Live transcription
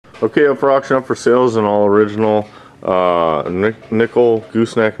Okay, up for auction, up for sale is an all original nickel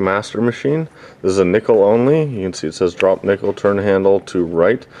gooseneck master machine. This is a nickel only. You can see it says drop nickel, turn handle to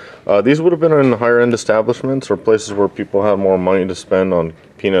right. These would have been in higher end establishments or places where people had more money to spend on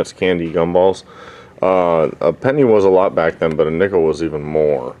peanuts, candy, gumballs. A penny was a lot back then, but a nickel was even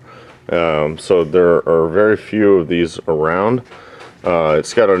more. So there are very few of these around.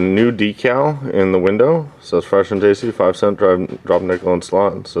 It's got a new decal in the window. It says fresh and tasty, 5-cent drop nickel and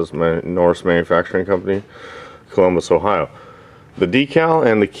slot. It says Norris Manufacturing Company, Columbus, Ohio. The decal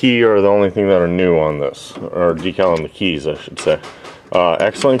and the key are the only thing that are new on this, or decal and the keys, I should say.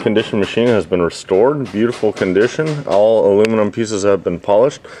 Excellent condition machine, has been restored, beautiful condition. All aluminum pieces have been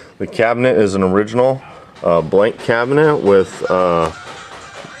polished. The cabinet is an original blank cabinet with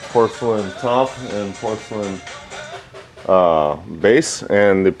porcelain top and porcelain base,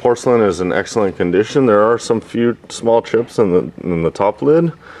 and the porcelain is in excellent condition. There are some few small chips in the top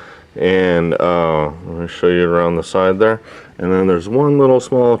lid, and let me show you around the side there, and then there's one little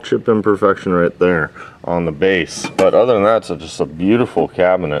small chip imperfection right there on the base, but other than that, it's just a beautiful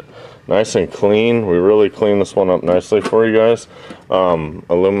cabinet, nice and clean. We really cleaned this one up nicely for you guys.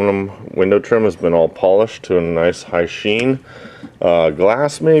 Aluminum window trim has been all polished to a nice high sheen.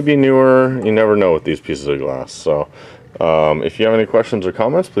 Glass may be newer, you never know with these pieces of glass. So if you have any questions or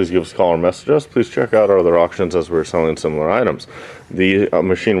comments, please give us a call or message us. Please check out our other auctions as we're selling similar items. The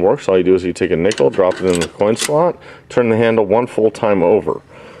machine works. All you do is you take a nickel, drop it in the coin slot, turn the handle one full time over,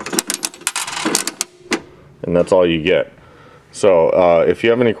 and that's all you get. So if you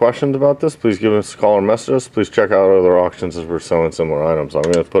have any questions about this, please give us a call or message us. Please check out our other auctions as we're selling similar items. I'm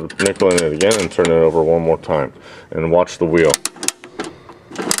going to put a nickel in it again and turn it over one more time, and watch the wheel.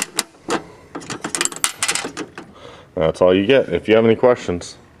 That's all you get. If you have any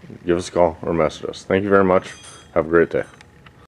questions, give us a call or message us. Thank you very much. Have a great day.